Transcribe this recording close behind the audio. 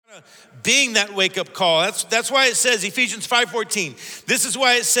being that wake-up call. That's why it says, Ephesians 5:14, this is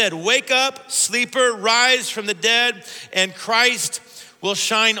why it said, wake up, sleeper, rise from the dead, and Christ will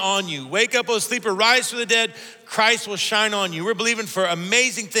shine on you. Wake up, O sleeper, rise from the dead, Christ will shine on you. We're believing for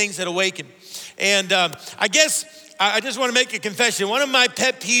amazing things at Awaken. And I guess I just want to make a confession. One of my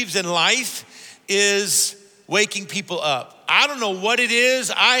pet peeves in life is waking people up. I don't know what it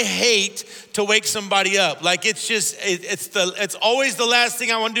is. I hate to wake somebody up. Like it's always the last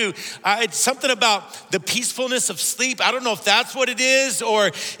thing I want to do. It's something about the peacefulness of sleep. I don't know if that's what it is or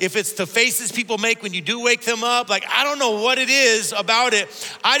if it's the faces people make when you do wake them up. Like, I don't know what it is about it.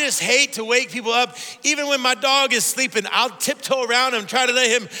 I just hate to wake people up. Even when my dog is sleeping, I'll tiptoe around him, try to let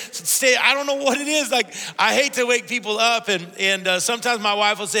him stay. I don't know what it is. Like, I hate to wake people up. And sometimes my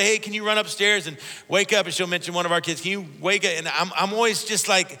wife will say, hey, can you run upstairs and wake up? And she'll mention one of our kids. Can you wake up? And I'm always just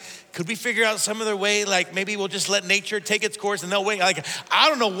like, could we figure out some other way? Like maybe we'll just let nature take its course and they'll wait. Like, I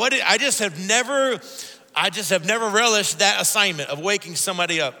don't know what I just have never relished that assignment of waking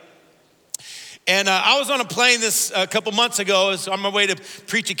somebody up. And I was on a plane a couple months ago. I was on my way to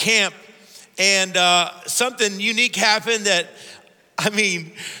preach a camp. And something unique happened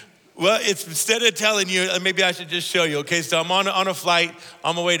it's instead of telling you, maybe I should just show you. Okay, so I'm on a flight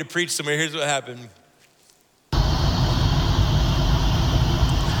on my way to preach somewhere. Here's what happened.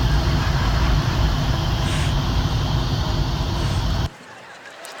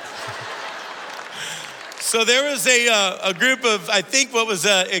 So there was a group of, I think what was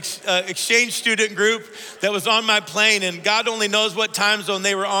an exchange student group that was on my plane, and God only knows what time zone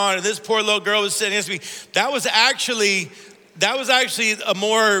they were on. And this poor little girl was sitting next to me. That was actually a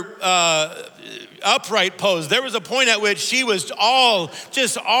more upright pose. There was a point at which she was all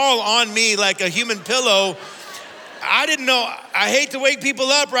on me like a human pillow. I didn't know, I hate to wake people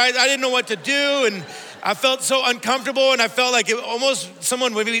up, right? I didn't know what to do, and I felt so uncomfortable, and I felt like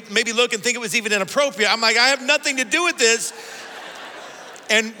someone would maybe look and think it was even inappropriate. I'm like, I have nothing to do with this.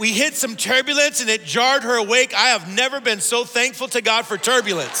 And we hit some turbulence, and it jarred her awake. I have never been so thankful to God for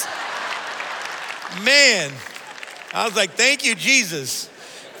turbulence. Man, I was like, thank you, Jesus,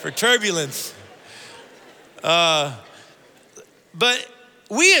 for turbulence. But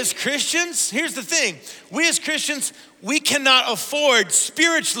we as Christians, here's the thing. We as Christians, we cannot afford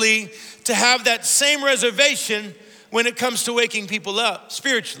spiritually to have that same reservation when it comes to waking people up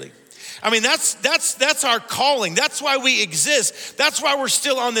spiritually. I mean, that's our calling. That's why we exist. That's why we're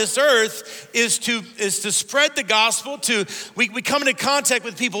still on this earth, is to spread the gospel. We come into contact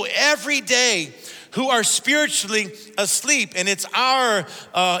with people every day who are spiritually asleep, and it's our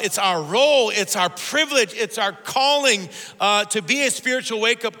role, it's our privilege, it's our calling to be a spiritual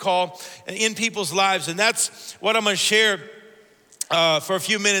wake-up call in people's lives. And that's what I'm going to share for a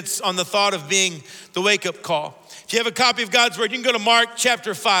few minutes on the thought of being the wake-up call. If you have a copy of God's word, you can go to Mark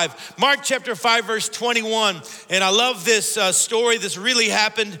chapter 5. Mark chapter 5, verse 21. And I love this story. This really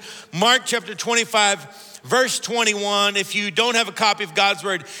happened. Mark chapter 25, verse 21. If you don't have a copy of God's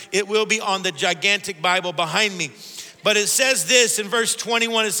word, it will be on the gigantic Bible behind me. But it says this in verse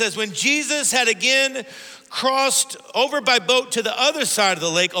 21. It says, when Jesus had again crossed over by boat to the other side of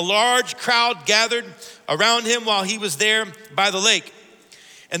the lake, a large crowd gathered around him while he was there by the lake.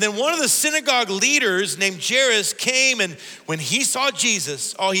 And then one of the synagogue leaders named Jairus came, and when he saw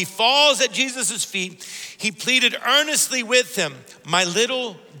Jesus, he falls at Jesus' feet. He pleaded earnestly with him, my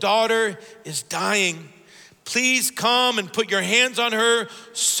little daughter is dying. Please come and put your hands on her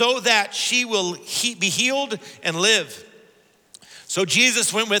so that she will be healed and live. So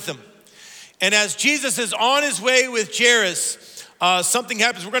Jesus went with him. And as Jesus is on his way with Jairus, something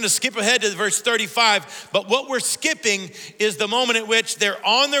happens. We're going to skip ahead to verse 35. But what we're skipping is the moment at which they're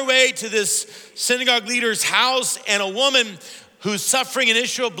on their way to this synagogue leader's house, and a woman who's suffering an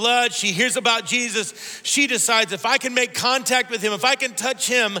issue of blood, she hears about Jesus. She decides, if I can make contact with him, if I can touch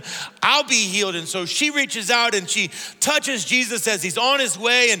him, I'll be healed. And so she reaches out and she touches Jesus as he's on his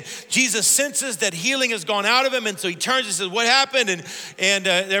way, and Jesus senses that healing has gone out of him. And so he turns and says, what happened? And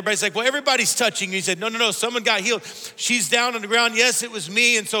everybody's like, well, everybody's touching you. He said, no, someone got healed. She's down on the ground. Yes, it was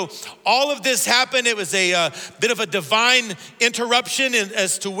me. And so all of this happened. It was a bit of a divine interruption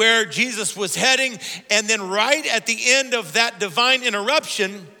as to where Jesus was heading. And then right at the end of that divine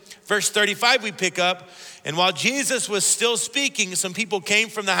interruption, verse 35 we pick up, and while Jesus was still speaking, some people came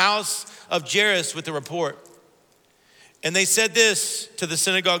from the house of Jairus with a report. And they said this to the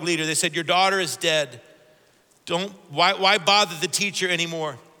synagogue leader. They said, your daughter is dead. Why bother the teacher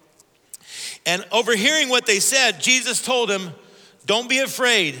anymore? And overhearing what they said, Jesus told him, don't be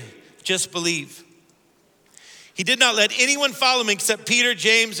afraid, just believe. He did not let anyone follow him except Peter,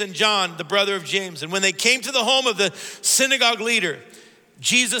 James, and John, the brother of James. And when they came to the home of the synagogue leader,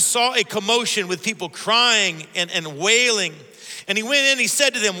 Jesus saw a commotion with people crying and wailing. And he went in, he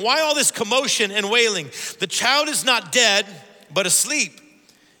said to them, why all this commotion and wailing? The child is not dead, but asleep.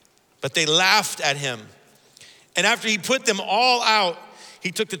 But they laughed at him. And after he put them all out,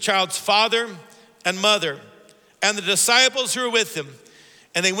 he took the child's father and mother and the disciples who were with him.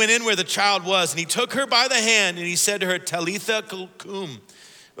 And they went in where the child was. And he took her by the hand and he said to her, Talitha cum,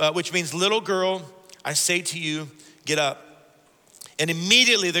 which means, little girl, I say to you, get up. And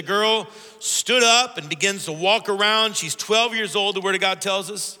immediately the girl stood up and begins to walk around. She's 12 years old, the word of God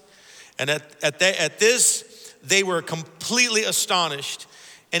tells us. And at this, they were completely astonished.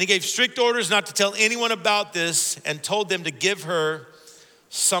 And he gave strict orders not to tell anyone about this and told them to give her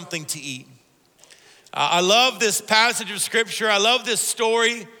something to eat. I love this passage of scripture. I love this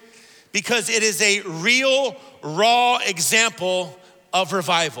story because it is a real, raw example of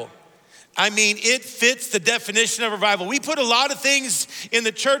revival. I mean, it fits the definition of revival. We put a lot of things in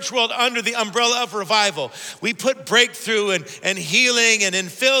the church world under the umbrella of revival. We put breakthrough and healing and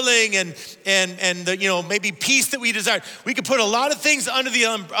infilling and the, maybe peace that we desire. We could put a lot of things under the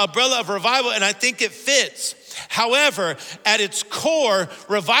umbrella of revival, and I think it fits. However, at its core,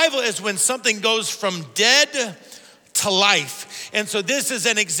 revival is when something goes from dead to life. And so this is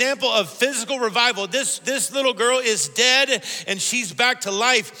an example of physical revival. This little girl is dead and she's back to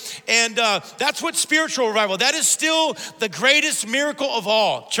life. And that's what spiritual revival, that is still the greatest miracle of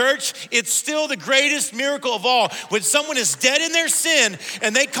all. Church, it's still the greatest miracle of all. When someone is dead in their sin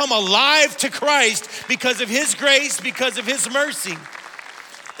and they come alive to Christ because of his grace, because of his mercy.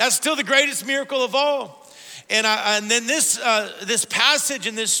 That's still the greatest miracle of all. And then this passage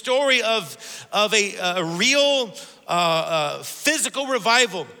and this story of a real physical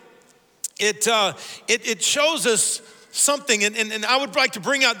revival, it shows us something. And I would like to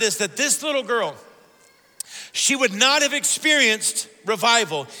bring out that this little girl, she would not have experienced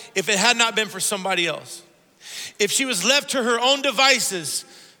revival if it had not been for somebody else. If she was left to her own devices,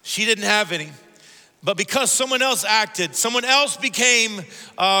 she didn't have any. But because someone else acted, someone else became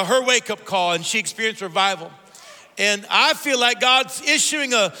her wake-up call, and she experienced revival. And I feel like God's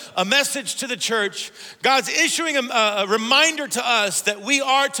issuing a message to the church. God's issuing a reminder to us that we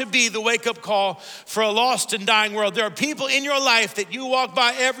are to be the wake-up call for a lost and dying world. There are people in your life that you walk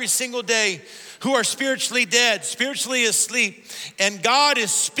by every single day who are spiritually dead, spiritually asleep. And God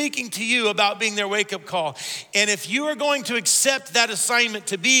is speaking to you about being their wake-up call. And if you are going to accept that assignment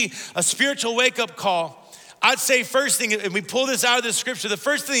to be a spiritual wake-up call, I'd say first thing, and we pull this out of the scripture, the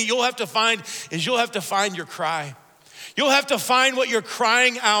first thing you'll have to find is you'll have to find your cry. You'll have to find what you're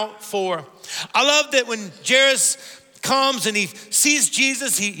crying out for. I love that when Jairus comes and he sees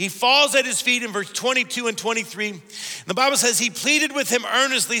Jesus, he falls at his feet in verse 22 and 23. And the Bible says he pleaded with him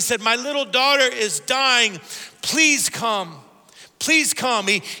earnestly, he said, my little daughter is dying, please come. Please come.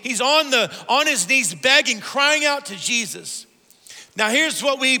 He's on his knees begging, crying out to Jesus. Now here's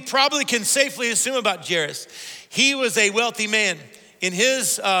what we probably can safely assume about Jairus. He was a wealthy man. In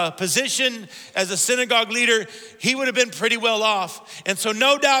his position as a synagogue leader, he would have been pretty well off. And so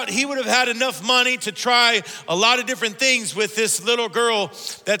no doubt he would have had enough money to try a lot of different things with this little girl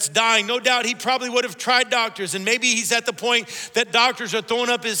that's dying. No doubt he probably would have tried doctors. And maybe he's at the point that doctors are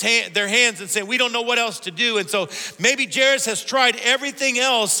throwing up their hands and saying, we don't know what else to do. And so maybe Jairus has tried everything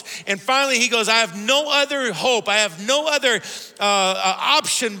else. And finally he goes, I have no other hope. I have no other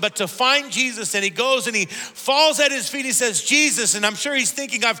option but to find Jesus. And he goes and he falls at his feet. He says, Jesus. And I'm sure he's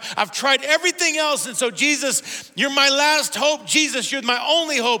thinking, I've tried everything else. And so Jesus, you're my last hope. Jesus, you're my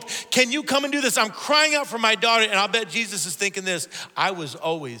only hope. Can you come and do this? I'm crying out for my daughter. And I'll bet Jesus is thinking this, I was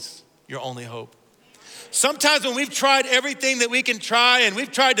always your only hope. Sometimes when we've tried everything that we can try and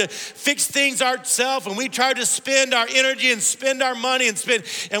we've tried to fix things ourselves and we tried to spend our energy and spend our money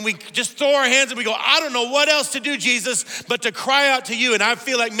and we just throw our hands and we go, I don't know what else to do, Jesus, but to cry out to you. And I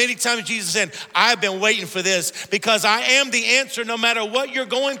feel like many times Jesus said, I've been waiting for this because I am the answer no matter what you're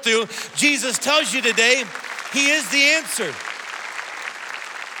going through. Jesus tells you today, he is the answer.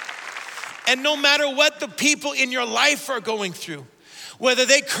 And no matter what the people in your life are going through, whether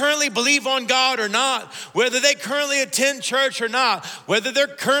they currently believe on God or not, whether they currently attend church or not, whether they're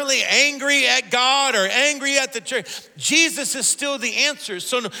currently angry at God or angry at the church, Jesus is still the answer.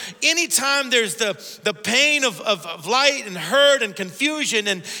 So anytime there's the pain of light and hurt and confusion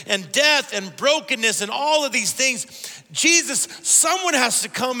and death and brokenness and all of these things, Jesus, someone has to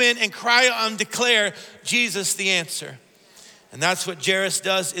come in and cry out and declare Jesus the answer. And that's what Jairus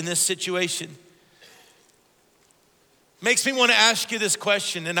does in this situation. Makes me want to ask you this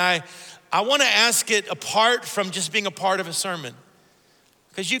question, and I want to ask it apart from just being a part of a sermon,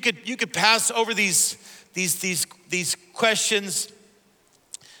 because you could pass over these questions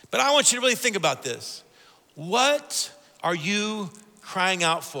But I want you to really think about this. What are you crying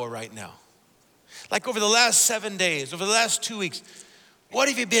out for right now? Like over the last 7 days, over the last 2 weeks, what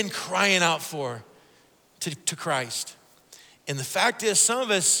have you been crying out for to Christ? And the fact is, some of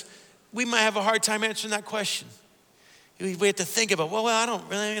us, we might have a hard time answering that question. We have to think about, well, I don't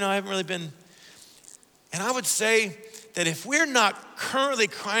really, I haven't really been. And I would say that if we're not currently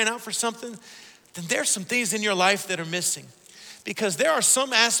crying out for something, then there's some things in your life that are missing. Because there are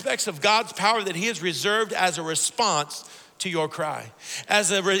some aspects of God's power that he has reserved as a response to your cry.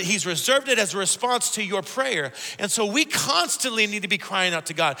 He's reserved it as a response to your prayer. And so we constantly need to be crying out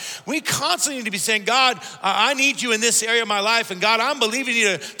to God. We constantly need to be saying, God, I need you in this area of my life. And God, I'm believing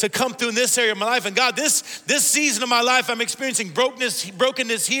you to come through in this area of my life. And God, this season of my life, I'm experiencing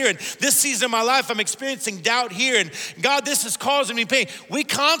brokenness here. And this season of my life, I'm experiencing doubt here. And God, this is causing me pain. We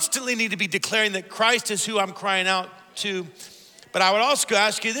constantly need to be declaring that Christ is who I'm crying out to. But I would also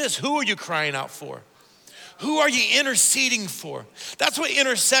ask you this, who are you crying out for? Who are you interceding for? That's what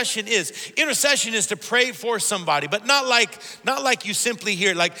intercession is. Intercession is to pray for somebody, but not like you simply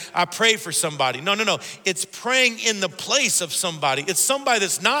hear, like I pray for somebody. No. It's praying in the place of somebody. It's somebody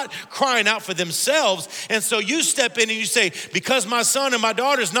that's not crying out for themselves. And so you step in and you say, because my son and my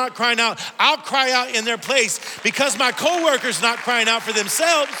daughter's not crying out, I'll cry out in their place. Because my coworker's not crying out for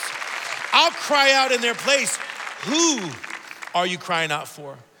themselves, I'll cry out in their place. Who are you crying out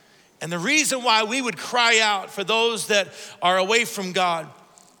for? And the reason why we would cry out for those that are away from God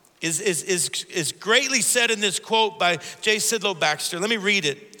is greatly said in this quote by J. Sidlow Baxter. Let me read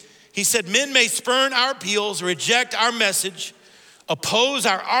it. He said, men may spurn our appeals, reject our message, oppose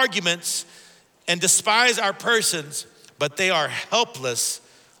our arguments, and despise our persons, but they are helpless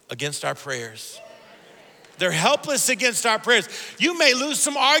against our prayers. They're helpless against our prayers. You may lose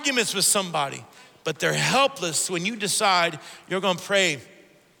some arguments with somebody, but they're helpless when you decide you're going to pray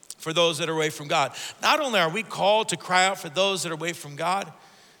for those that are away from God. Not only are we called to cry out for those that are away from God,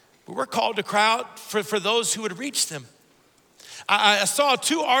 but we're called to cry out for those who would reach them. I saw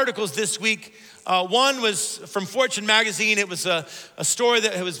 2 articles this week. One was from Fortune magazine. It was a story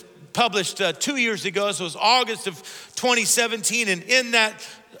that was published 2 years ago. So it was August of 2017. And in that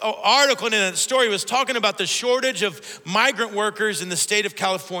article and in that story was talking about the shortage of migrant workers in the state of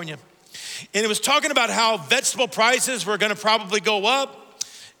California. And it was talking about how vegetable prices were going to probably go up.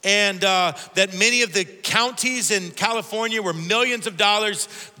 And that many of the counties in California were millions of dollars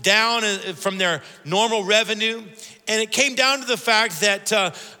down from their normal revenue. And it came down to the fact that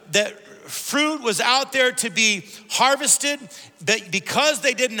fruit was out there to be harvested, but because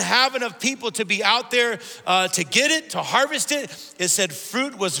they didn't have enough people to be out there to get it, to harvest it, it said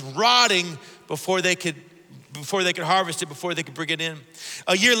fruit was rotting before they could harvest it, before they could bring it in.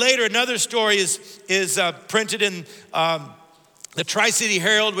 A year later, another story is printed in the Tri-City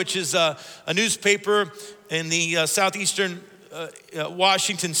Herald, which is a newspaper in the southeastern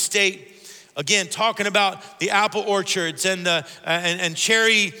Washington state, again talking about the apple orchards and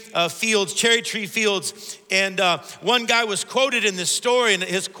cherry fields, cherry tree fields. And one guy was quoted in this story, and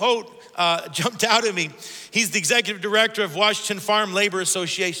his quote jumped out at me. He's the executive director of Washington Farm Labor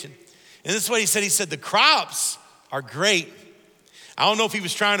Association, and this is what he said. He said, "The crops are great." I don't know if he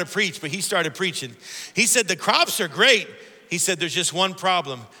was trying to preach, but he started preaching. He said, "The crops are great." He said, "There's just one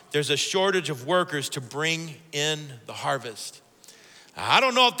problem. There's a shortage of workers to bring in the harvest." I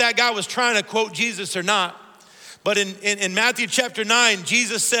don't know if that guy was trying to quote Jesus or not, but in Matthew chapter 9,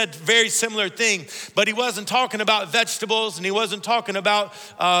 Jesus said a very similar thing, but he wasn't talking about vegetables and he wasn't talking about,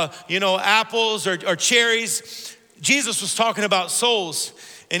 apples or cherries. Jesus was talking about souls.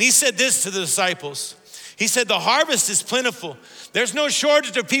 And he said this to the disciples. He said, "The harvest is plentiful. There's no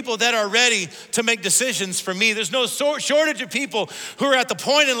shortage of people that are ready to make decisions for me. There's no shortage of people who are at the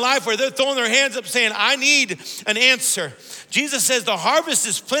point in life where they're throwing their hands up saying, I need an answer." Jesus says the harvest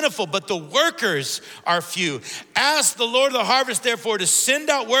is plentiful, but the workers are few. Ask the Lord of the harvest, therefore, to send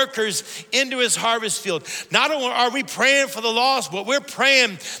out workers into his harvest field. Not only are we praying for the lost, but we're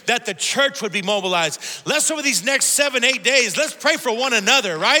praying that the church would be mobilized. Let's, over these next 7-8 days, let's pray for one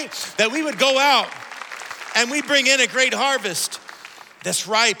another, right? That we would go out and we bring in a great harvest that's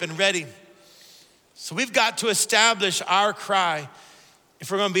ripe and ready. So we've got to establish our cry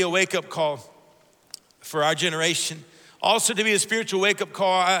if we're going to be a wake-up call for our generation. Also to be a spiritual wake-up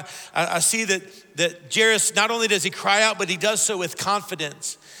call, I see that Jairus, not only does he cry out, but he does so with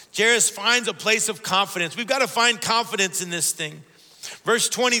confidence. Jairus finds a place of confidence. We've got to find confidence in this thing. Verse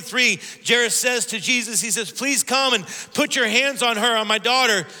 23, Jairus says to Jesus, he says, "Please come and put your hands on her, on my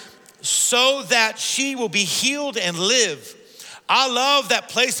daughter, so that she will be healed and live. I love that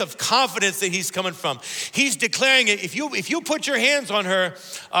place of confidence that he's coming from. He's declaring it. If you put your hands on her,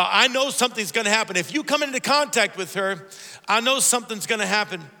 I know something's going to happen. If you come into contact with her, I know something's going to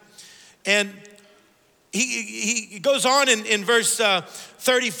happen. And he goes on in verse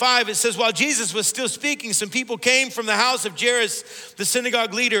 35. It says, while Jesus was still speaking, some people came from the house of Jairus, the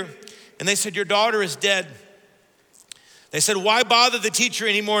synagogue leader, and they said, your daughter is dead. They said, why bother the teacher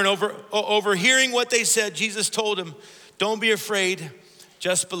anymore? And overhearing what they said, Jesus told him, don't be afraid,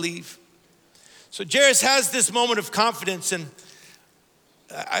 just believe. So Jairus has this moment of confidence, and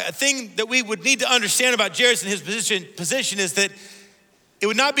a thing that we would need to understand about Jairus and his position is that it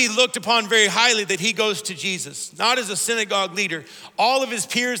would not be looked upon very highly that he goes to Jesus, not as a synagogue leader. All of his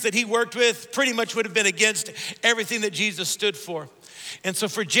peers that he worked with pretty much would have been against everything that Jesus stood for. And so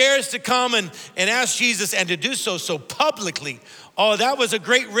for Jairus to come and ask Jesus and to do so publicly, that was a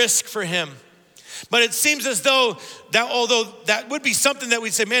great risk for him. But it seems as though that, although that would be something that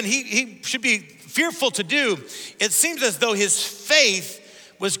we'd say, man, he should be fearful to do, it seems as though his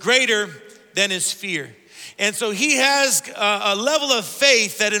faith was greater than his fear. And so he has a level of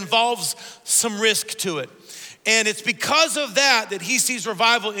faith that involves some risk to it. And it's because of that he sees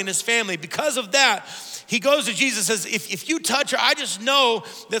revival in his family. Because of that, he goes to Jesus and says, if you touch her, I just know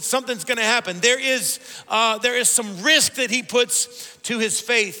that something's gonna happen. There is some risk that he puts to his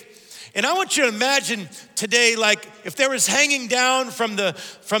faith. And I want you to imagine today, like if there was hanging down from the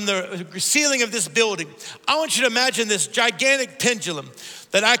ceiling of this building, I want you to imagine this gigantic pendulum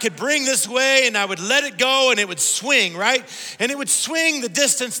that I could bring this way and I would let it go and it would swing, right? And it would swing the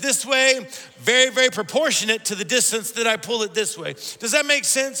distance this way, very, very proportionate to the distance that I pull it this way. Does that make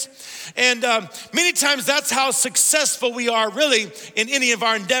sense? And many times that's how successful we are really in any of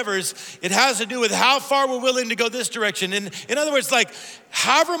our endeavors. It has to do with how far we're willing to go this direction. And in other words, like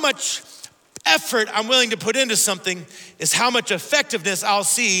however much effort I'm willing to put into something is how much effectiveness I'll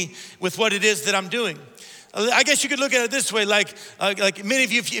see with what it is that I'm doing. I guess you could look at it this way, like many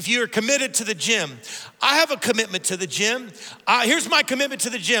of you, if you're committed to the gym, I have a commitment to the gym. Here's my commitment to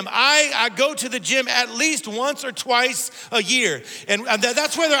the gym. I go to the gym at least once or twice a year. And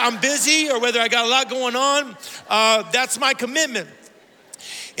that's whether I'm busy or whether I got a lot going on. That's my commitment.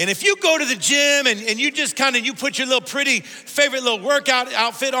 And if you go to the gym and you just you put your little pretty favorite little workout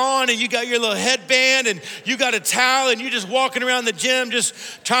outfit on and you got your little headband and you got a towel and you're just walking around the gym just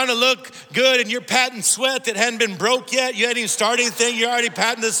trying to look good and you're patting sweat that hadn't been broke yet. You hadn't even started anything. You're already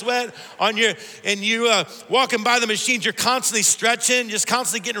patting the sweat on and you walking by the machines, you're constantly stretching, just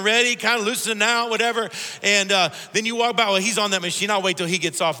constantly getting ready, kind of loosening out, whatever. And then you walk by, well, he's on that machine. I'll wait till he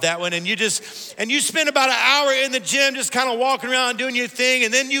gets off that one. And you spend about an hour in the gym just kind of walking around doing your thing,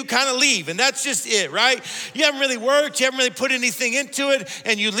 and then you kind of leave, and that's just it, right? You haven't really worked, you haven't really put anything into it,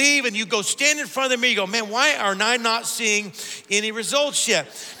 and you leave and you go stand in front of the mirror, you go, man, why are I not seeing any results yet?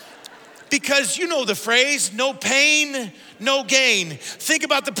 Because you know the phrase, no pain, no gain. Think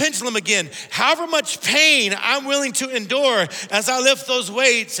about the pendulum again. However much pain I'm willing to endure as I lift those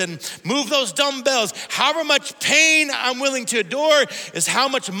weights and move those dumbbells, however much pain I'm willing to endure is how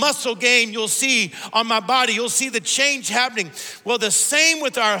much muscle gain you'll see on my body. You'll see the change happening. Well, the same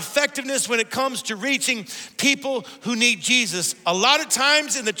with our effectiveness when it comes to reaching people who need Jesus. A lot of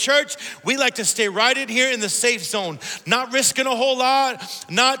times in the church, we like to stay right in here in the safe zone, not risking a whole lot,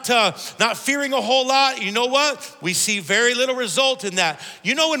 not fearing a whole lot. You know what? We see very little result in that.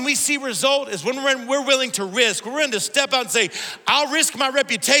 You know when we see result is when we're willing to risk. We're willing to step out and say, I'll risk my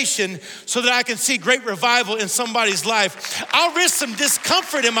reputation so that I can see great revival in somebody's life. I'll risk some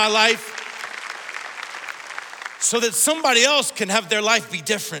discomfort in my life so that somebody else can have their life be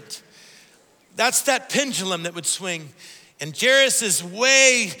different. That's that pendulum that would swing. And Jairus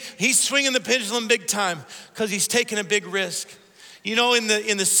he's swinging the pendulum big time because he's taking a big risk. You know, in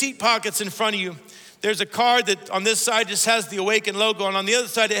the seat pockets in front of you, there's a card that on this side just has the Awaken logo, and on the other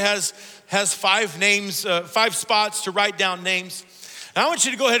side it has 5 names, 5 spots to write down names. And I want you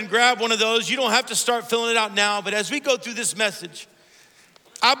to go ahead and grab one of those. You don't have to start filling it out now, but as we go through this message,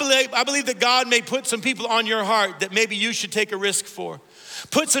 I believe that God may put some people on your heart that maybe you should take a risk for.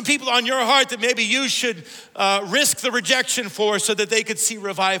 Put some people on your heart that maybe you should risk the rejection for so that they could see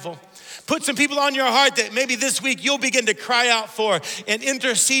revival. Put some people on your heart that maybe this week you'll begin to cry out for and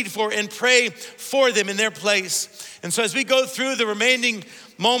intercede for and pray for them in their place. And so as we go through the remaining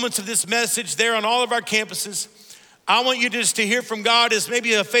moments of this message there on all of our campuses, I want you just to hear from God. As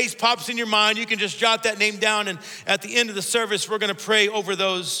maybe a face pops in your mind, you can just jot that name down, and at the end of the service, we're gonna pray over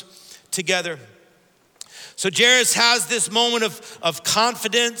those together. So Jairus has this moment of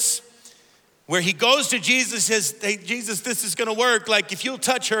confidence where he goes to Jesus, says, hey, Jesus, this is gonna work. Like if you'll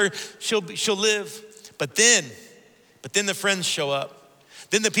touch her, she'll live. But then But then the friends show up.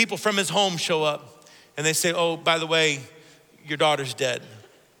 Then the people from his home show up and they say, oh, by the way, your daughter's dead.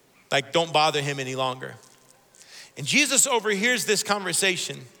 Like, don't bother him any longer. And Jesus overhears this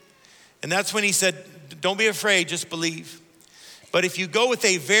conversation. And that's when he said, don't be afraid, just believe. But if you go with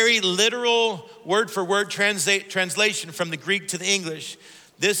a very literal word for word translation from the Greek to the English,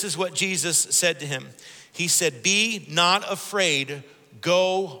 this is what Jesus said to him. He said, be not afraid,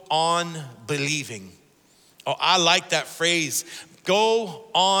 go on believing. Oh, I like that phrase. Go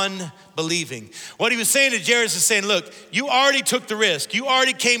on believing. What he was saying to Jairus is saying, look, you already took the risk. You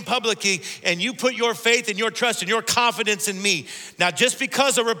already came publicly and you put your faith and your trust and your confidence in me. Now, just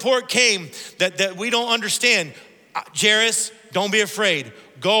because a report came that we don't understand, Jairus, don't be afraid.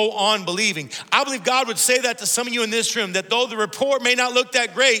 Go on believing. I believe God would say that to some of you in this room, that though the report may not look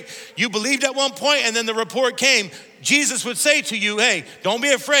that great, you believed at one point and then the report came. Jesus would say to you, hey, don't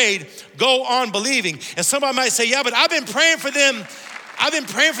be afraid, go on believing. And somebody might say, yeah, but I've been praying for them. I've been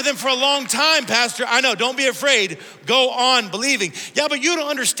praying for them for a long time, Pastor. I know, don't be afraid, go on believing. Yeah, but you don't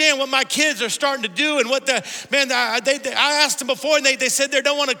understand what my kids are starting to do and what I asked them before and they said they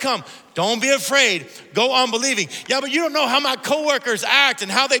don't want to come. Don't be afraid, go on believing. Yeah, but you don't know how my coworkers act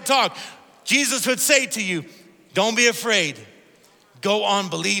and how they talk. Jesus would say to you, don't be afraid, go on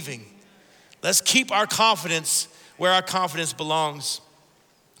believing. Let's keep our confidence where our confidence belongs.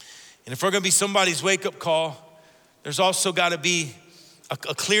 And if we're gonna be somebody's wake-up call, there's also gotta be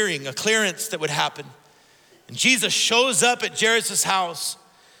a clearance that would happen. And Jesus shows up at Jairus' house,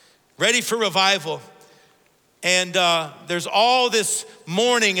 ready for revival. And there's all this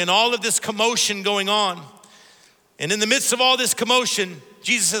mourning and all of this commotion going on. And in the midst of all this commotion,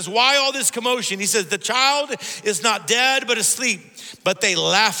 Jesus says, why all this commotion? He says, the child is not dead, but asleep. But they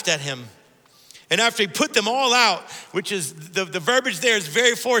laughed at him. And after he put them all out, which is the verbiage there is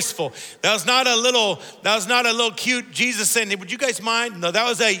very forceful. That was not a little cute Jesus saying, hey, would you guys mind? No, that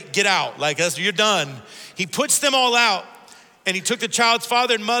was a get out, like you're done. He puts them all out and he took the child's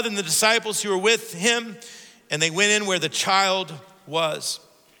father and mother and the disciples who were with him and they went in where the child was.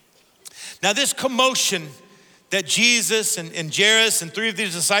 Now this commotion that Jesus and Jairus and three of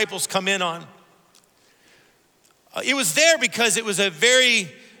these disciples come in on, it was there because it was a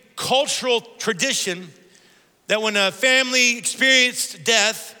very cultural tradition that when a family experienced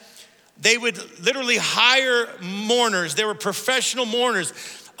death, they would literally hire mourners. They were professional mourners.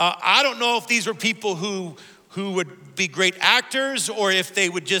 I don't know if these were people who would be great actors or if they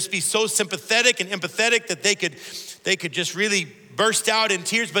would just be so sympathetic and empathetic that they could just really burst out in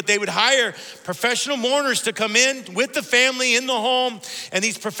tears, but they would hire professional mourners to come in with the family in the home, and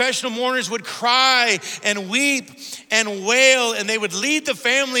these professional mourners would cry and weep and wail, and they would lead the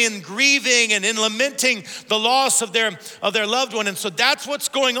family in grieving and in lamenting the loss of their loved one. And so that's what's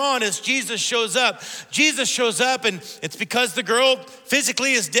going on as Jesus shows up. Jesus shows up, and it's because the girl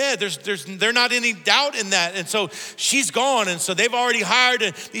physically is dead. There's not any doubt in that. And so she's gone, and so they've already hired,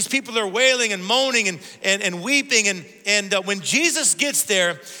 and these people are wailing and moaning and weeping. And when Jesus gets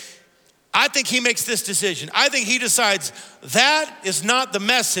there, I think he makes this decision. I think he decides that is not the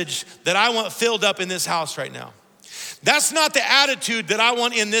message that I want filled up in this house right now. That's not the attitude that I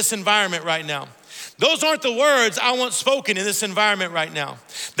want in this environment right now. Those aren't the words I want spoken in this environment right now.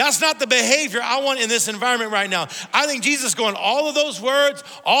 That's not the behavior I want in this environment right now. I think Jesus is going, all of those words,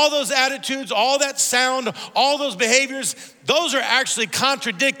 all those attitudes, all that sound, all those behaviors, those are actually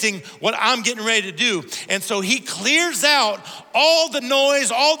contradicting what I'm getting ready to do. And so he clears out all the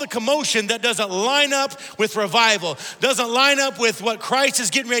noise, all the commotion that doesn't line up with revival, doesn't line up with what Christ is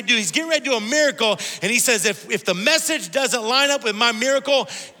getting ready to do. He's getting ready to do a miracle. And he says, if the message doesn't line up with my miracle,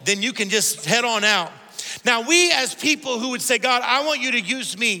 then you can just head on out. Now, we as people who would say, God, I want you to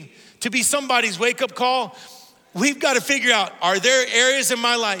use me to be somebody's wake-up call, we've got to figure out, are there areas in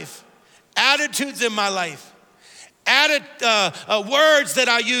my life, attitudes in my life, words that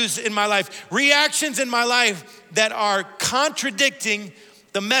I use in my life, reactions in my life that are contradicting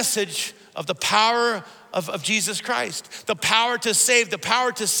the message of the power of Jesus Christ, the power to save, the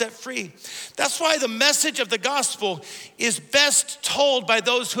power to set free. That's why the message of the gospel is best told by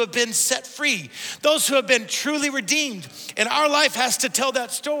those who have been set free, those who have been truly redeemed. And our life has to tell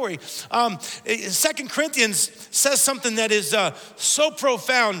that story. 2 Corinthians says something that is so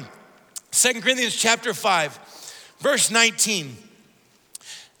profound. 2 Corinthians chapter 5, verse 19.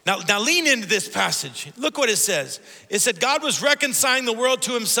 Now lean into this passage. Look what it says. It said, God was reconciling the world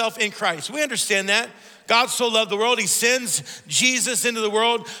to himself in Christ. We understand that. God so loved the world, he sends Jesus into the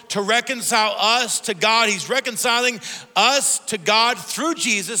world to reconcile us to God. He's reconciling us to God through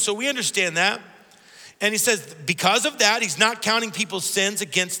Jesus, so we understand that. And he says, because of that, he's not counting people's sins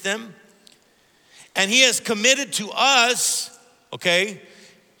against them. And he has committed to us, okay,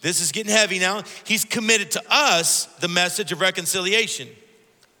 this is getting heavy now. He's committed to us the message of reconciliation.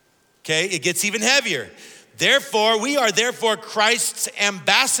 Okay, it gets even heavier. Therefore, we are Christ's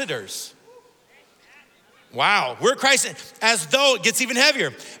ambassadors. Wow, we're Christ, as though, it gets even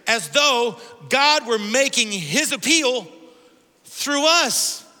heavier, as though God were making his appeal through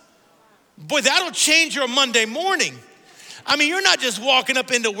us. Boy, that'll change your Monday morning. I mean, you're not just walking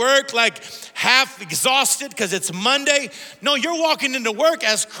up into work like half exhausted because it's Monday. No, you're walking into work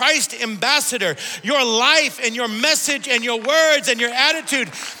as Christ ambassador. Your life and your message and your words and your attitude,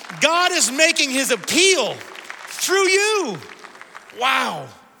 God is making his appeal through you. Wow.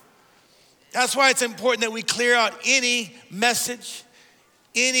 That's why it's important that we clear out any message,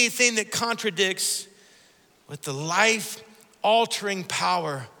 anything that contradicts with the life-altering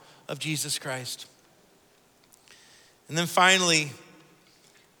power of Jesus Christ. And then finally,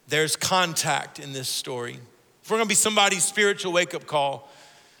 there's contact in this story. If we're gonna be somebody's spiritual wake-up call,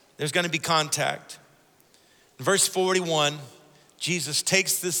 there's gonna be contact. In verse 41, Jesus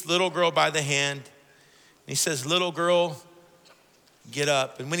takes this little girl by the hand, and he says, little girl, get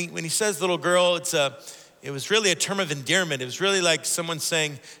up. And when he says little girl, it was really a term of endearment. It was really like someone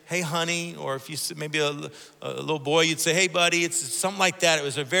saying, hey, honey, or if you maybe a little boy, you'd say, hey, buddy. It's something like that. It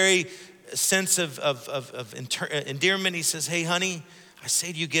was a very sense of endearment. He says, hey, honey, I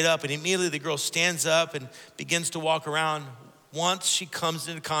say to you, get up. And immediately the girl stands up and begins to walk around once she comes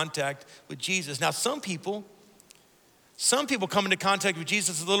into contact with Jesus. Now, some people come into contact with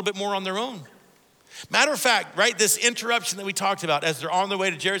Jesus a little bit more on their own. Matter of fact, right, this interruption that we talked about as they're on their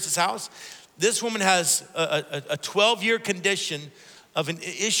way to Jairus' house, this woman has a 12-year condition of an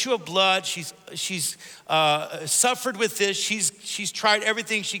issue of blood. She's suffered with this. She's tried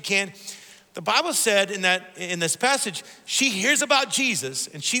everything she can. The Bible said in this passage, she hears about Jesus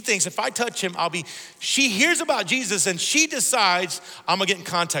and she thinks if I touch him, she hears about Jesus and she decides I'm gonna get in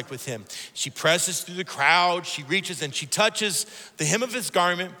contact with him. She presses through the crowd, she reaches and she touches the hem of his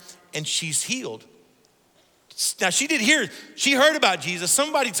garment and she's healed. Now she heard about Jesus,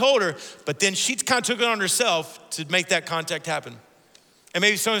 somebody told her, but then she kind of took it on herself to make that contact happen. And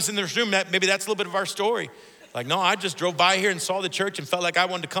maybe some of us in this room, maybe that's a little bit of our story. Like, no, I just drove by here and saw the church and felt like I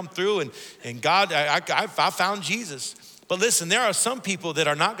wanted to come through and God, I found Jesus. But listen, there are some people that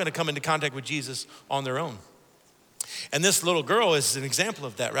are not gonna come into contact with Jesus on their own. And this little girl is an example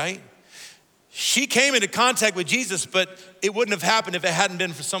of that, right? She came into contact with Jesus, but it wouldn't have happened if it hadn't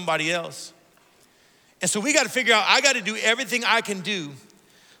been for somebody else. And so we gotta figure out, I gotta do everything I can do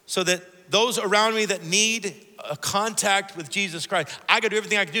so that those around me that need a contact with Jesus Christ, I gotta do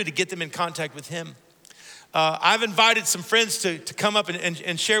everything I can do to get them in contact with him. I've invited some friends to come up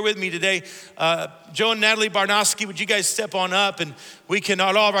and share with me today. Joe and Natalie Barnoski, would you guys step on up and we can,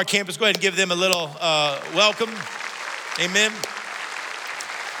 on all of our campus, go ahead and give them a little welcome. Amen.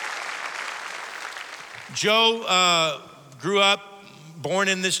 Joe grew up, born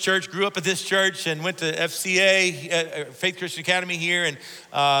in this church, grew up at this church and went to FCA, Faith Christian Academy here.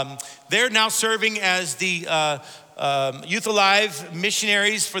 And they're now serving as the Youth Alive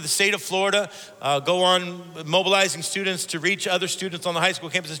missionaries for the state of Florida, go on mobilizing students to reach other students on the high school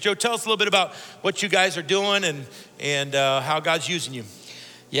campuses. Joe, tell us a little bit about what you guys are doing and how God's using you.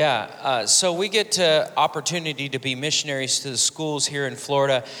 Yeah, so we get opportunity to be missionaries to the schools here in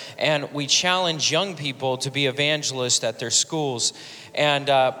Florida, and we challenge young people to be evangelists at their schools. And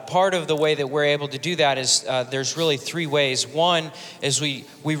part of the way that we're able to do that is there's really three ways. One is we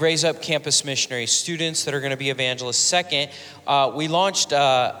raise up campus missionaries, students that are going to be evangelists. Second, we launched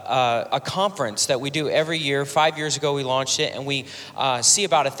a conference that we do every year. 5 years ago, we launched it, and we see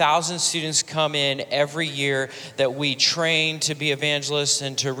about 1,000 students come in every year that we train to be evangelists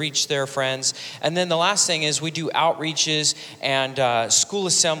and to reach their friends. And then the last thing is we do outreaches and school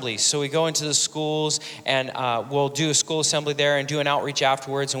assemblies. So we go into the schools and we'll do a school assembly there and do an outreach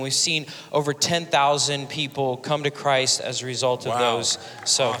afterwards. And we've seen over 10,000 people come to Christ as a result of those.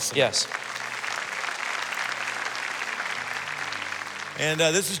 So, awesome. Yes. And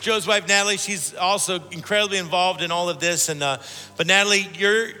this is Joe's wife, Natalie. She's also incredibly involved in all of this. And but Natalie,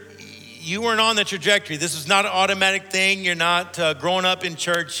 you weren't on the trajectory. This was not an automatic thing. You're not growing up in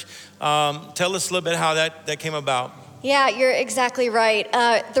church. Tell us a little bit how that came about. Yeah, you're exactly right.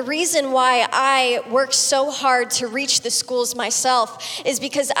 The reason why I worked so hard to reach the schools myself is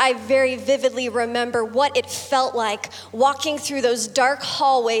because I very vividly remember what it felt like walking through those dark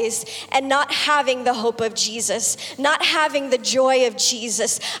hallways and not having the hope of Jesus, not having the joy of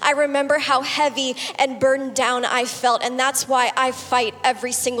Jesus. I remember how heavy and burdened down I felt, and that's why I fight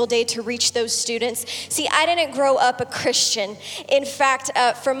every single day to reach those students. See, I didn't grow up a Christian. In fact,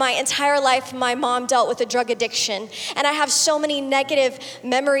 for my entire life, my mom dealt with a drug addiction. And I have so many negative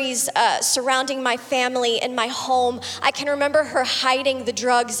memories surrounding my family and my home. I can remember her hiding the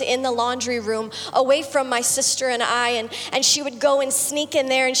drugs in the laundry room away from my sister and I, and she would go and sneak in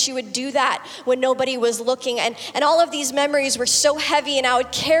there, and she would do that when nobody was looking. And all of these memories were so heavy, and I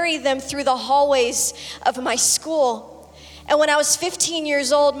would carry them through the hallways of my school. And when I was 15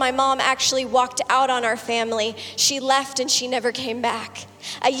 years old, my mom actually walked out on our family. She left and she never came back.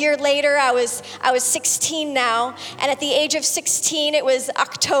 A year later, I was 16 now, and at the age of 16, it was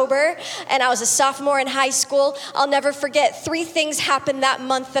October, and I was a sophomore in high school. I'll never forget 3 things happened that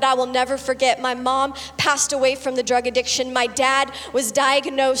month that I will never forget. My mom passed away from the drug addiction. My dad was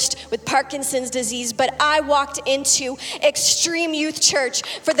diagnosed with Parkinson's disease, but I walked into Extreme Youth Church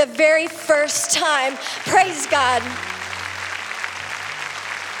for the very first time. Praise God.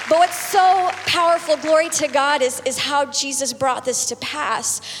 But what's so powerful, glory to God, is how Jesus brought this to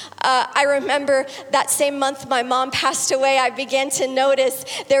pass. I remember that same month my mom passed away, I began to notice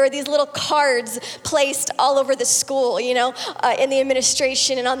there were these little cards placed all over the school, in the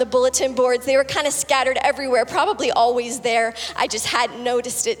administration and on the bulletin boards. They were kind of scattered everywhere, probably always there. I just hadn't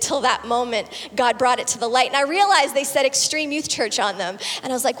noticed it till that moment. God brought it to the light, and I realized they said Extreme Youth Church on them.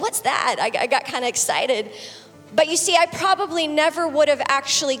 And I was like, what's that? I got kind of excited. But you see, I probably never would have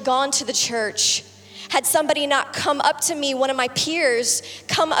actually gone to the church had somebody not come up to me, one of my peers,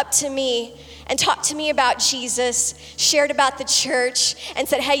 come up to me and talked to me about Jesus, shared about the church, and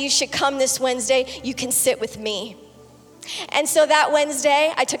said, hey, you should come this Wednesday. You can sit with me. And so that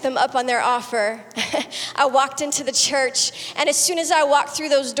Wednesday, I took them up on their offer. I walked into the church, and as soon as I walked through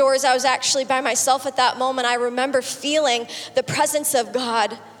those doors, I was actually by myself at that moment. I remember feeling the presence of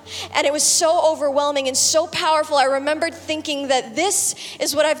God. And it was so overwhelming and so powerful. I remembered thinking that this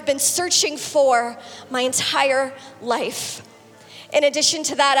is what I've been searching for my entire life. In addition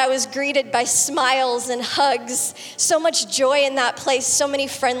to that, I was greeted by smiles and hugs, so much joy in that place, so many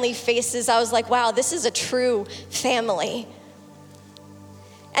friendly faces. I was like, wow, this is a true family.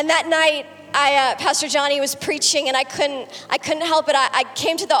 And that night, Pastor Johnny was preaching, and I couldn't help it. I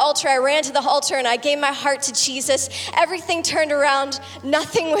came to the altar, I ran to the altar, and I gave my heart to Jesus. Everything turned around.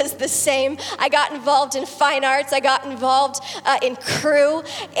 Nothing was the same. I got involved in fine arts. I got involved in crew,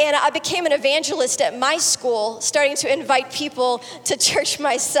 and I became an evangelist at my school, starting to invite people to church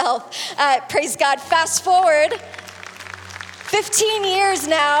myself. Praise God. Fast forward, 15 years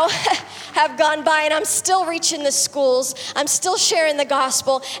now have gone by, and I'm still reaching the schools. I'm still sharing the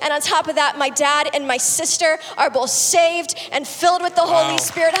gospel. And on top of that, my dad and my sister are both saved and filled with the Holy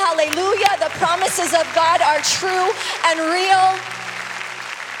Spirit. Hallelujah. The promises of God are true and real.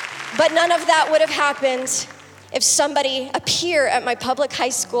 But none of that would have happened if somebody, a peer at my public high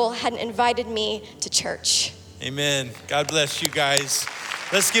school, hadn't invited me to church. Amen. God bless you guys.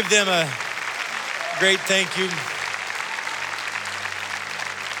 Let's give them a great thank you.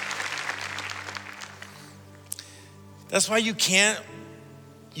 That's why you can't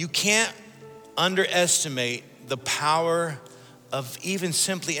underestimate the power of even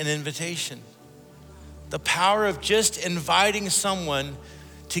simply an invitation. The power of just inviting someone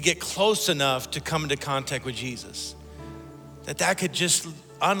to get close enough to come into contact with Jesus. That could just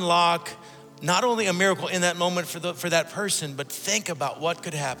unlock not only a miracle in that moment for that person, but think about what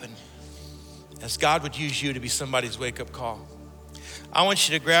could happen as God would use you to be somebody's wake-up call. I want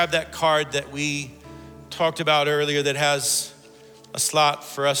you to grab that card that we talked about earlier that has a slot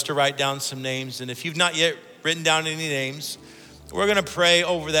for us to write down some names. And if you've not yet written down any names, we're gonna pray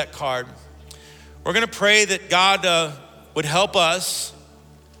over that card. We're gonna pray that God would help us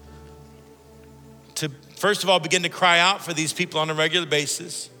to, first of all, begin to cry out for these people on a regular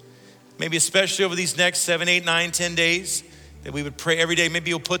basis. Maybe especially over these next 7, 8, 9, 10 days, that we would pray every day. Maybe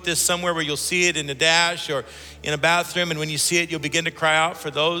you'll put this somewhere where you'll see it in a dash or in a bathroom, and when you see it, you'll begin to cry out for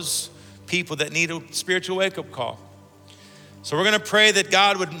those people that need a spiritual wake-up call. So we're gonna pray that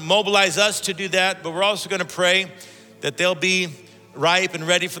God would mobilize us to do that, but we're also gonna pray that they'll be ripe and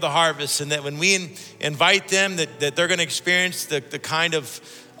ready for the harvest, and that when we invite them, that they're gonna experience the kind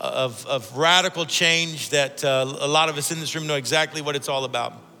of radical change that a lot of us in this room know exactly what it's all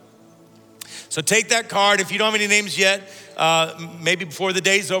about. So take that card. If you don't have any names yet, maybe before the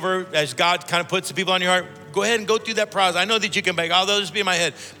day's over, as God kind of puts the people on your heart, go ahead and go through that process. I know that you can make, they'll just be in my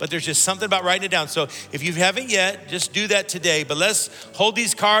head, but there's just something about writing it down. So if you haven't yet, just do that today. But let's hold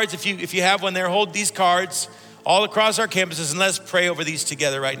these cards. If you have one there, hold these cards all across our campuses, and let's pray over these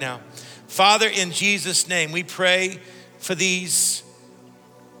together right now. Father, in Jesus' name, we pray for these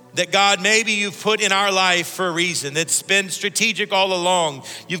that God, maybe you've put in our life for a reason. That's been strategic all along.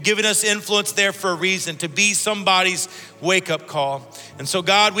 You've given us influence there for a reason, to be somebody's wake-up call. And so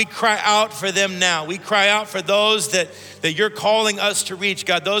God, we cry out for them now. We cry out for those that you're calling us to reach,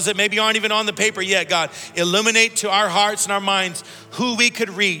 God. Those that maybe aren't even on the paper yet, God. Illuminate to our hearts and our minds who we could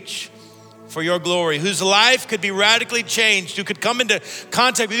reach for your glory, whose life could be radically changed, who could come into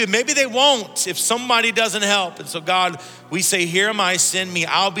contact with you. Maybe they won't if somebody doesn't help. And so God, we say, here am I, send me.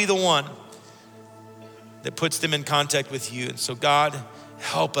 I'll be the one that puts them in contact with you. And so God,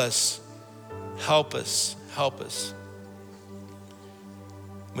 help us, help us, help us.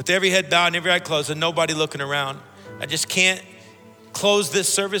 With every head bowed and every eye closed and nobody looking around, I just can't close this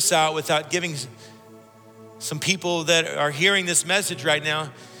service out without giving some people that are hearing this message right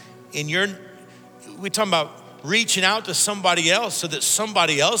now, we're talking about reaching out to somebody else so that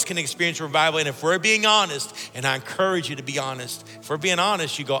somebody else can experience revival. And if we're being honest, and I encourage you to be honest, if we're being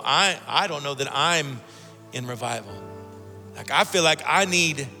honest, you go, I don't know that I'm in revival. Like, I feel like I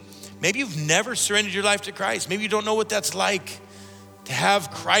need, maybe you've never surrendered your life to Christ. Maybe you don't know what that's like to have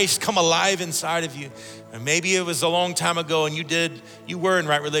Christ come alive inside of you. And maybe it was a long time ago and you were in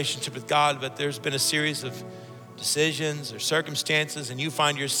right relationship with God, but there's been a series of decisions or circumstances, and you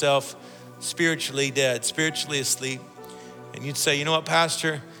find yourself spiritually dead, spiritually asleep. And you'd say, you know what,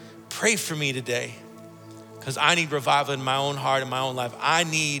 Pastor, pray for me today, because I need revival in my own heart and my own life. I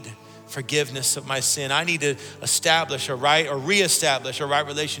need forgiveness of my sin. I need to reestablish a right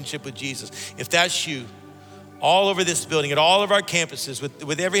relationship with Jesus. If that's you, all over this building, at all of our campuses,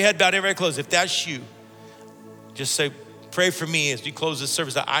 with every head bowed, every eye closed, if that's you, just say, pray for me as you close this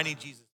service, that I need Jesus.